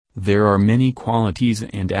There are many qualities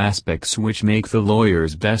and aspects which make the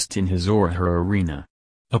lawyers best in his or her arena.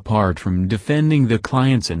 Apart from defending the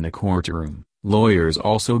clients in the courtroom, lawyers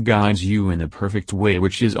also guides you in a perfect way,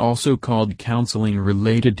 which is also called counseling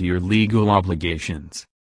related to your legal obligations.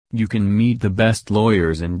 You can meet the best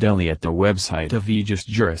lawyers in Delhi at the website of Aegis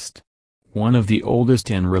Jurist, one of the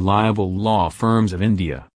oldest and reliable law firms of India.